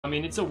I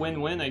mean, it's a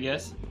win-win, I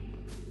guess.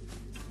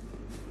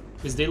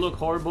 Because they look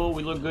horrible,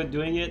 we look good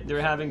doing it,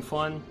 they're having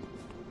fun,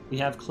 we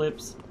have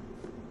clips.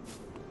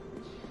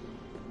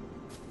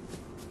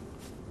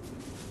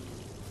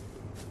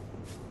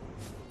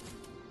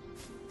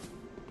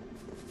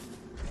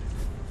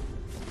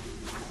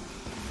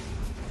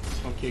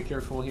 Okay,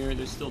 careful here,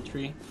 there's still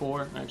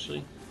 4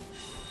 actually.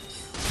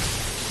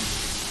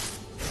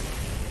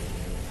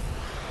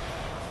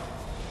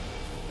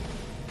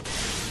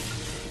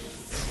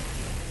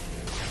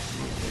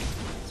 Okay,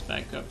 let's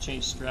back up,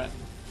 change strat.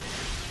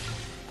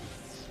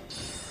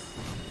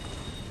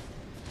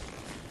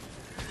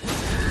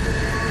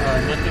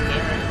 Nothing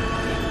there, right?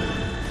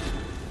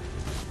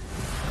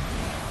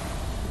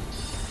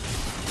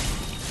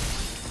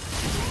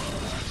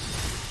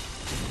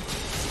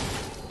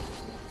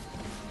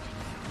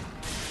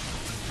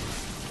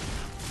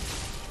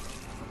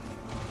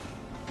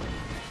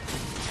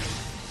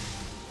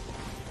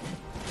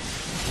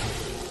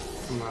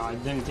 Okay. No, I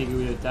didn't think he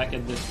would attack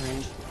at this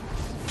range.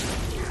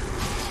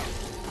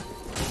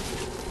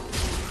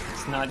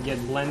 Let's not get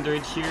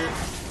blendered here.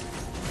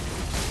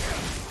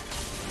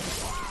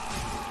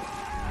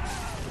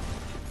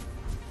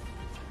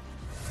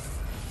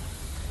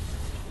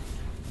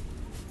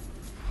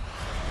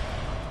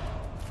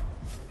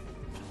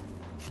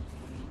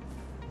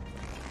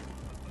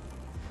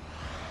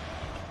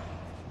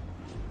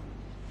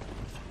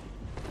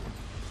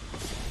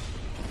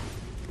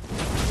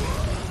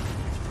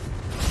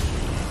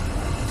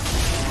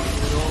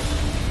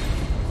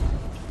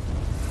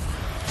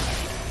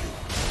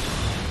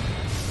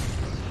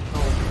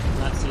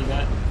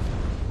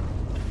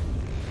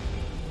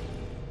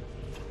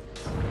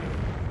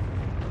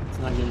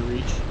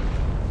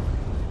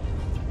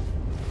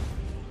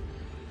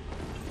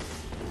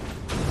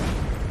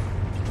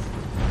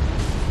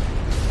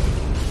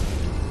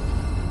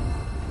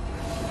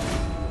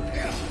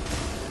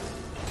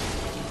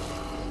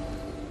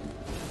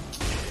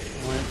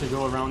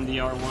 Go around the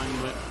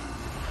R1, but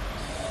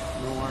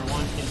no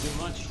R1 can't do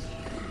much.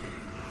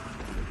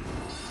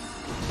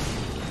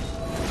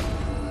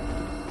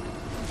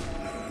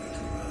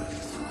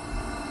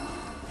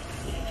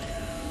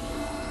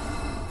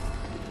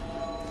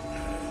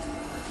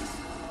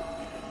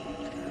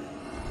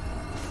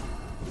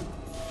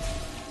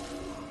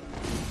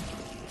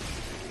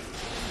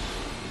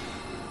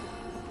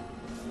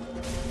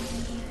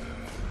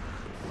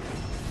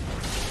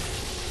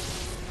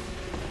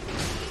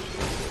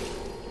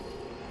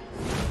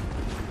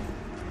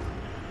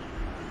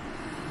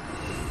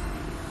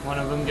 One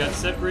of them got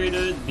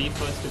separated,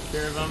 B-Fuzz took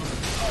care of him.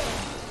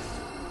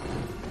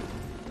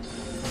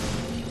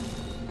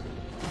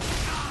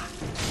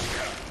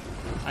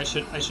 I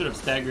should have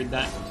staggered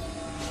that.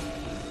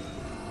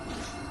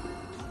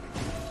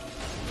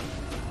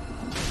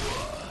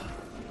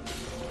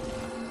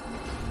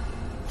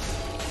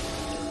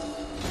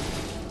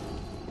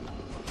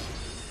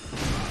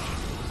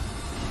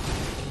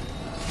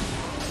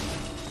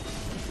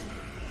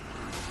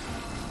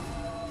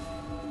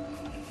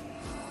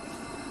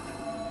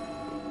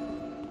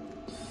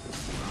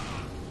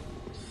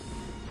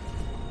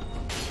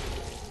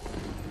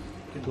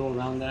 Go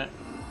around that.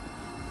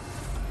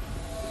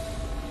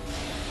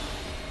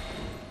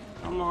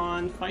 Come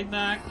on, fight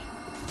back.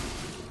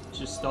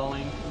 Just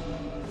stalling.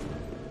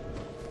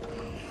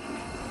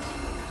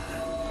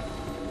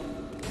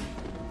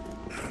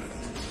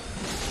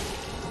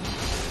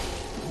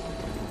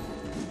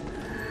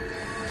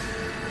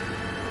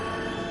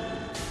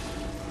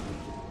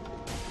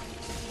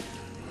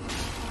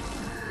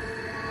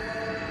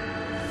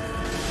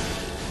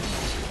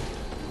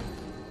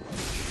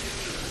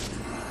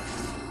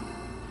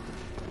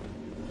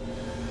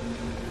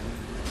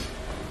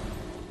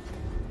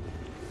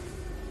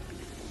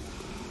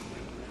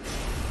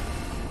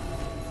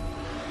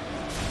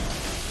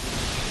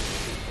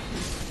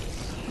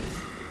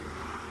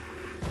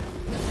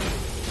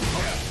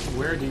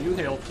 Where do you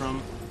hail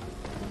from?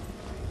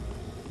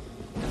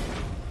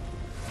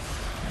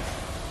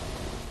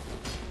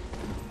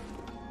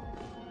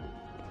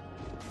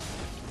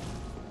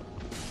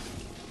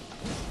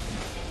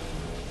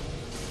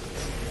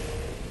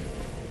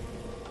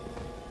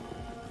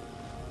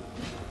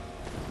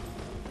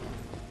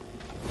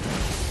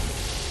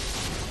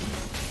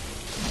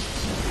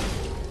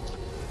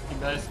 You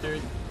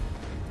bastard.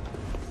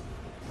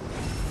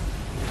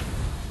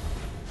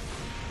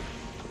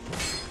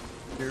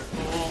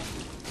 Careful.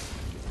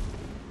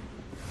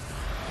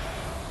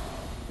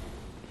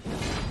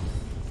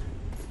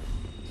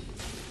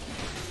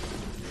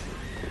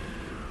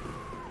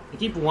 I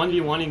keep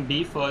 1v1ing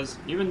B-Fuzz,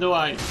 even though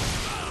I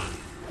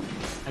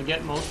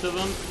get most of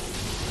them.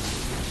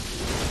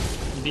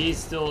 B is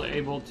still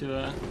able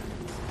to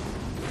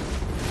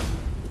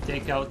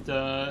take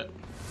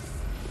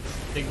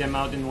them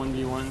out in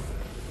 1v1.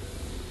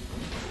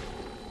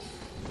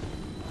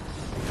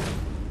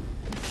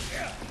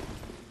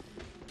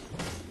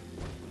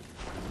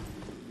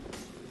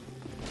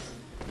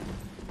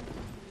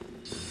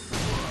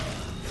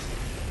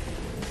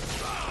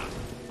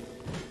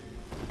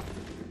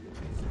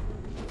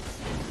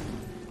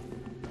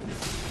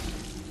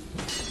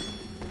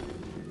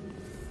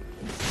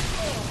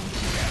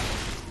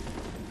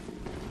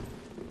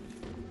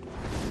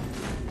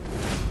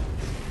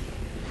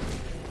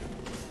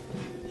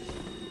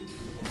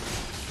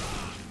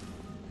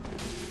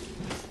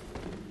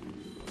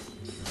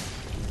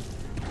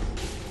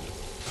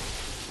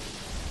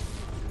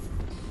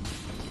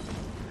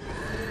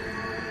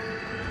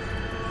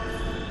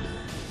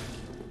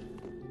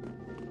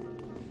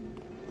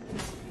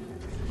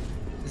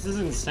 This is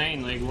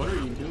insane, like, what are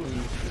you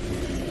doing?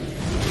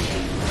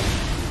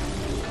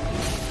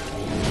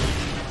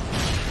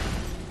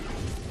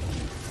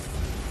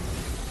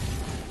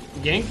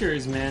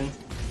 Gankers, man.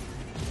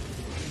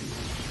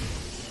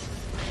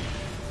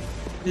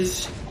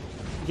 This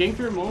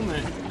ganker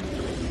moment.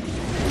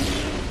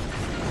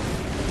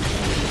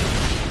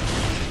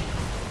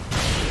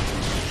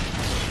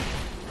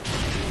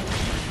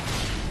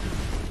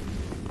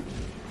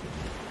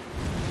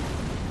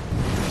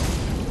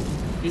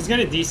 He's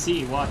gonna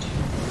DC, watch.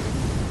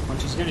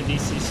 Watch, he's gonna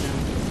DC soon.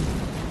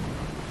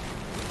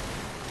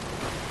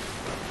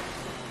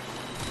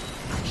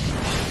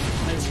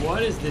 Like,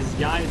 what is this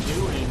guy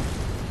doing?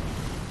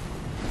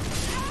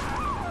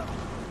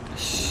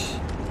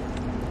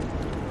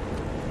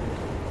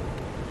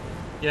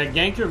 Yeah,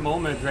 ganker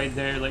moment right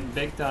there, like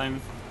big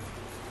time.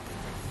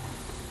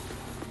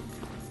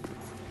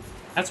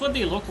 That's what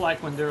they look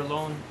like when they're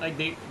alone. Like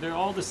they're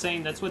all the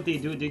same. That's what they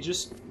do. They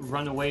just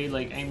run away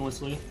like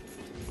aimlessly.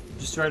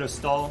 Just try to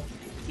stall.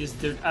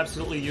 They're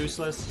absolutely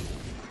useless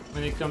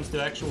when it comes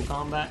to actual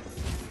combat.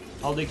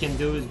 All they can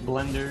do is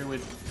blender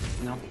with,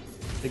 you know,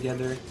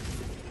 together.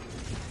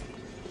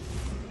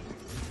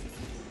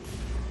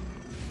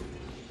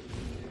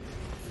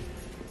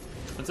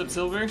 What's up,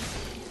 Silver?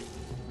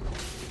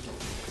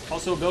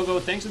 Also, Gogo,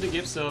 thanks for the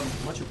gift sub.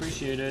 Much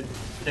appreciated.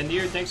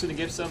 Dendir, thanks for the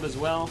gift sub as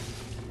well.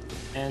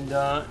 And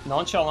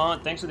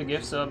Nonchalant, thanks for the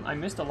gift sub. I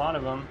missed a lot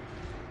of them.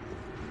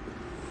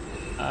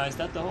 Is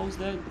that the host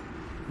dead?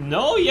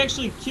 No, he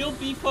actually killed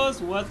Beefus?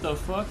 What the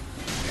fuck?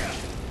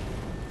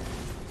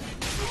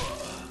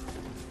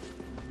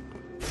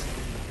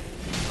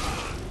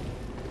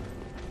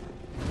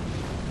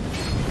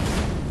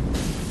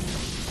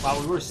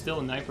 Wow, we were still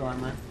in knife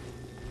armor.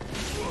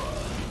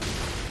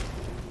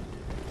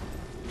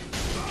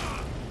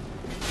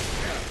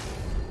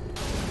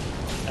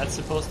 That's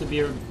supposed to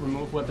be a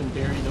remove weapon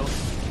parry though.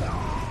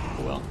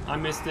 Oh, well, I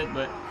missed it,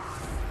 but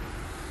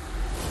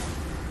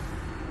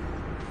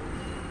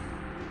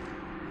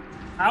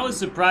I was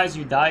surprised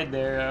you died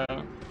there,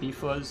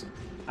 Beefuzz.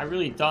 I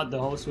really thought the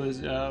host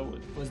was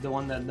the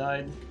one that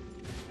died.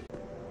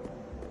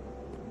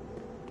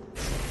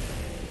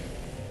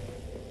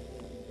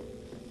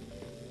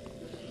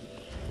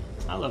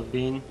 I love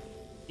Bean.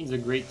 He's a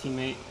great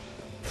teammate.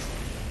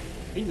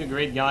 He's a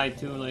great guy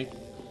too, like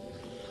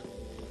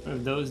one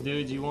of those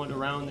dudes you want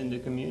around in the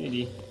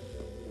community.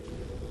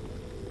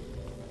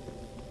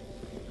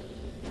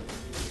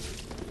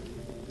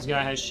 This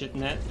guy has shit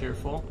net,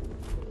 careful.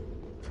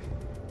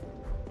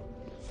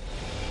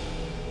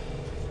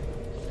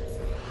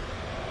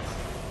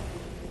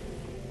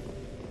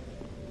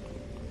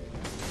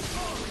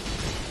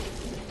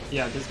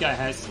 Yeah, this guy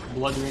has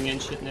blood ring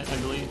and shit net, I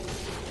believe.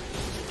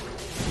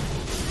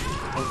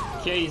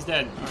 Okay, he's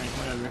dead. Alright,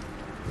 whatever.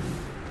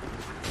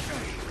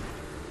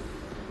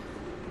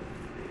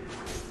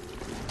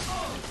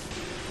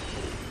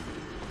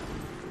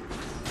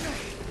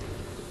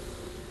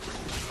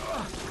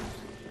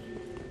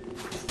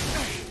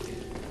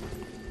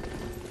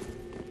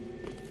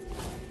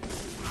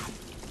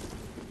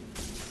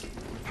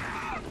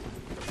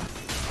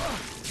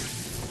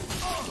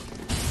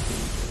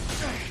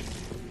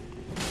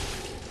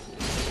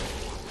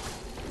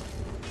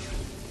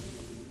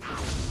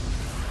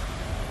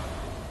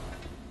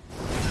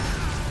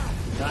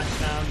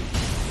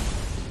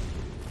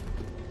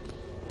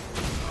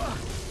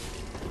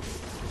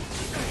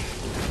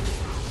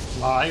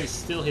 Wow, I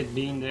still hit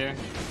Bean there.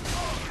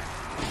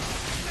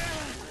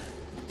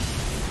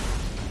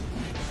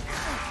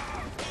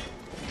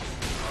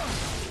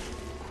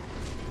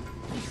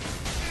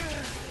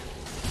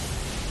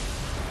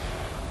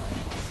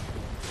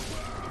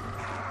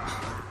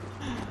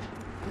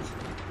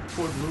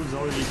 Poor Blue's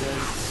already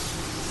dead.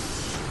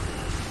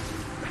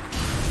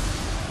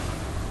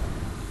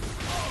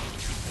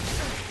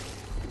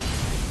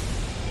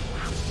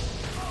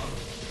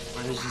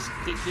 Let's just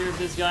take care of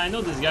this guy. I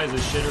know this guy's a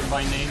shitter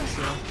by name,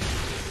 so.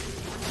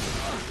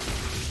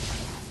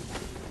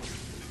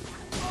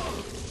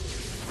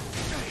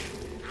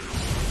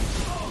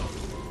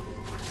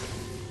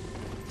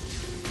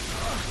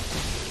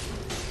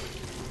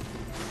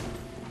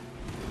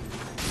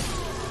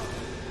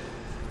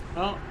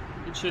 Well,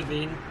 it should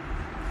be.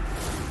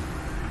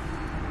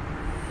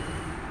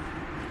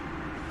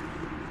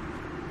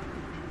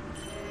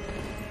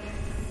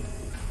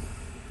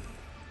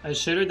 A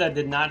shitter that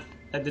did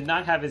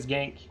not have his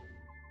gank.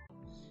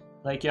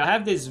 Like, I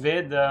have this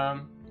vid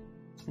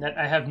that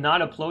I have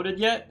not uploaded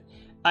yet.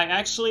 I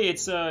actually,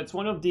 it's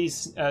one of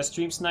these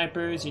stream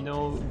snipers, you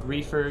know,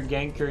 griefer,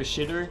 ganker,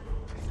 shitter,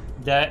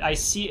 that I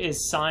see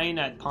his sign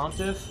at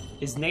Pontiff.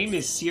 His name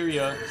is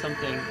Syria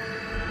something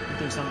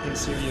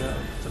Syria,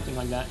 something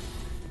like that.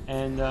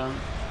 And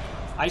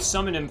I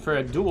summon him for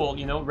a duel,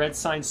 you know, red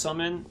sign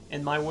summon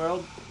in my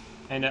world.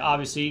 And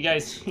obviously, you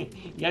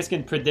guys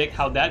can predict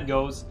how that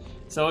goes.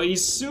 So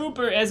he's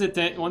super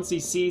hesitant once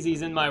he sees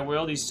he's in my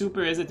world. He's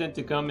super hesitant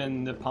to come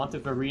in the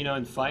Pontiff Arena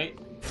and fight.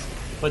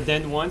 But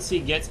then once he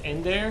gets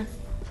in there,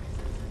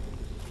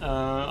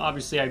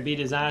 obviously I beat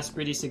his ass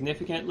pretty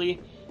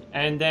significantly.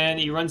 and then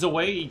he runs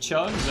away, he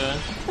chugs,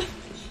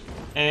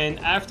 and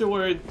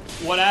afterward,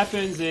 what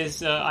happens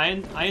is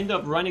I end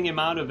up running him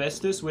out of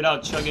Estus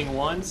without chugging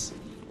once,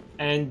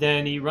 and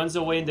then he runs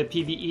away in the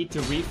PvE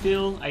to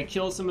refill. I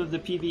kill some of the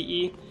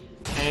PvE,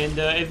 and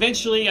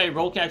eventually I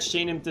roll catch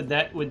chain him to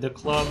death with the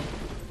club,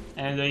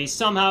 and he's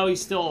still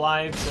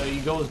alive, so he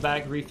goes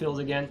back, refills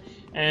again,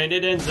 and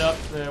it ends up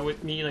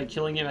with me like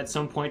killing him at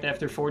some point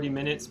after 40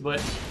 minutes,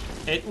 but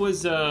it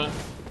was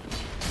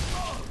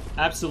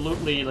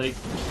absolutely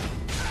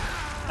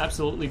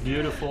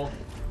beautiful.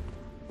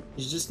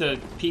 It's just a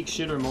peak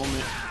shitter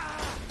moment.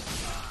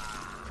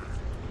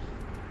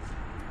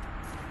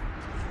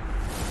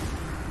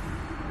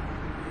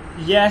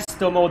 Yes,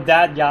 Tomo,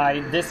 that guy.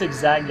 This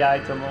exact guy,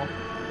 Tomo.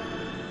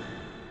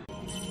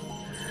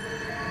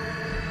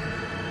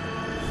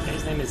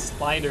 His name is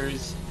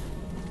Spiders.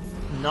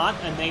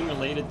 Not a name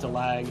related to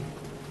lag.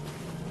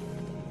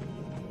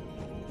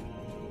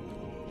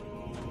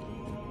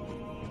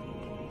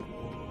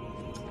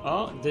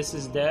 Oh, this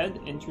is dead.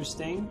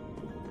 Interesting.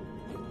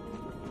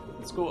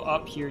 Let's go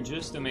up here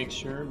just to make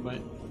sure, but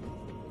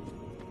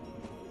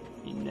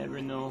you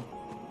never know.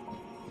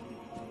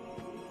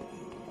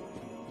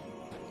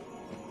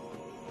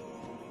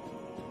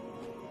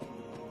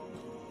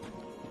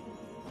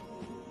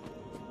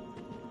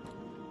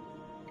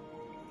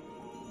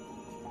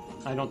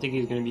 I don't think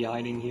he's going to be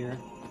hiding here.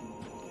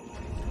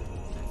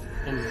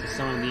 And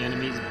some of the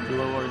enemies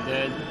below are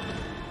dead.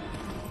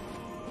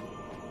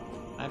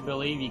 I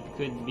believe he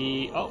could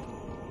be... Oh!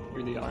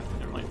 Here they are.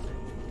 Never mind.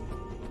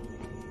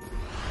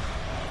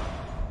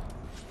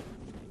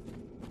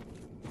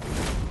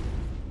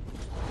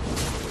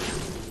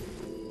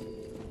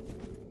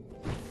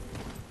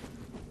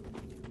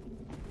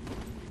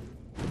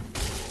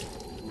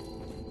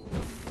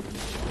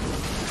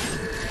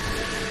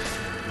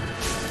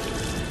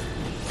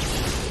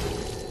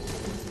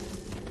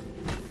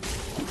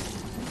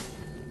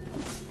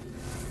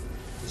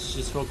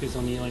 Just focus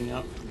on healing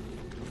up.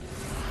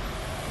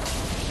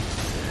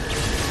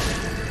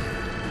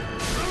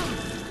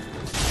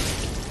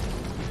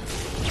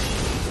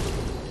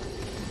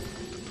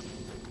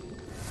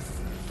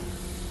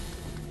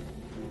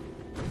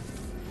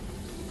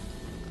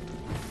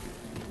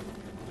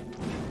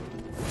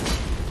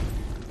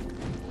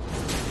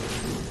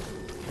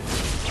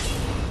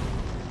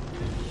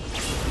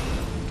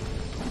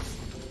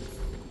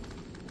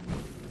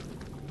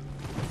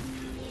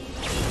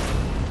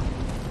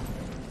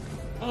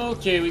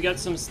 Okay, we got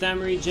some stam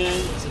regen.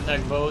 Let's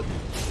attack both.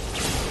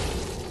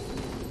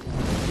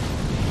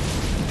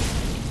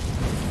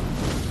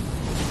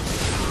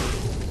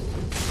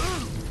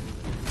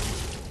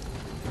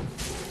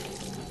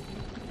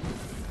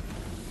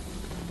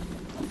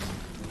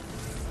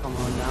 Come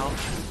on now.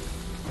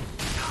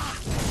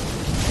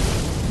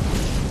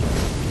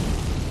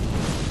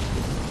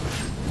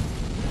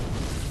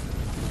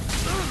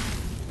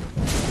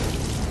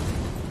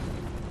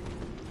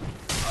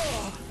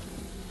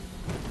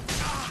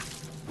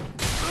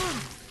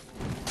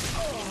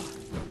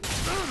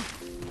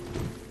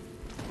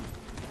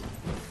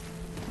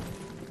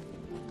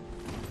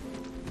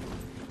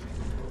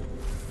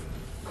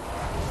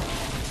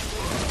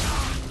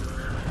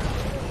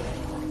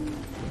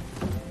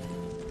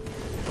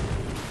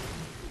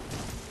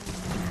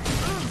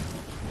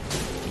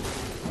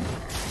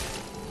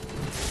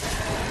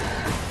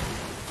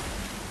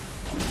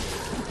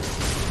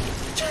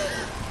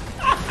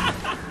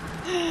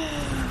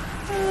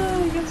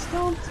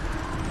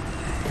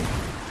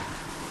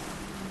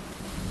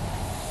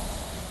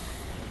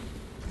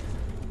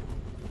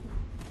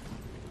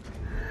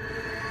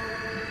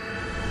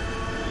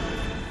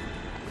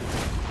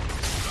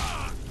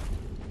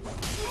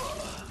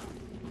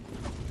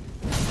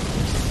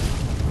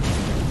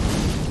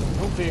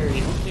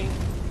 Very okay.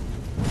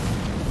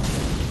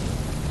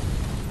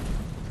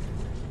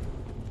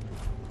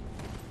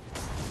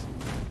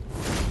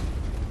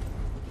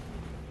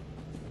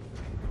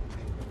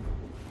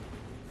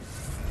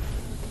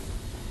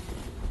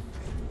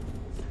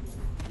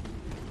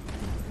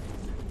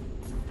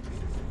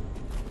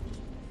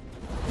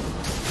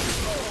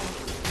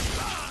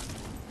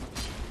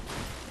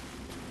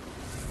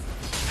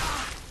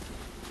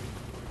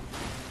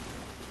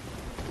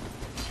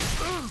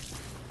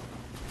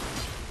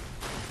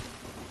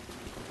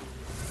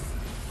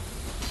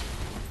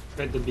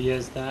 Tried to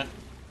BS that.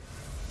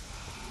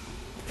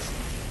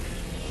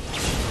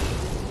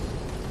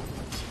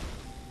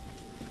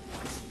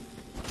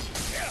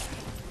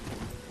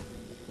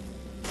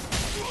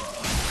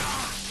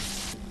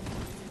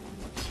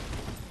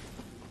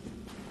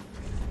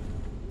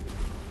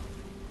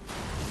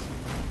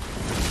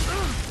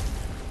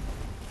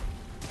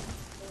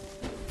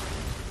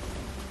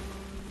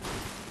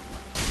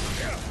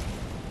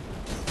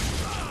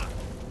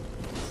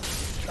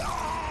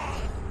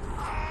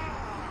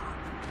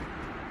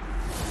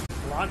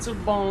 Lots of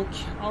bonk.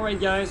 Alright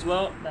guys,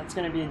 well, that's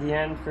gonna be the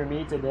end for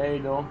me today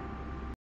though.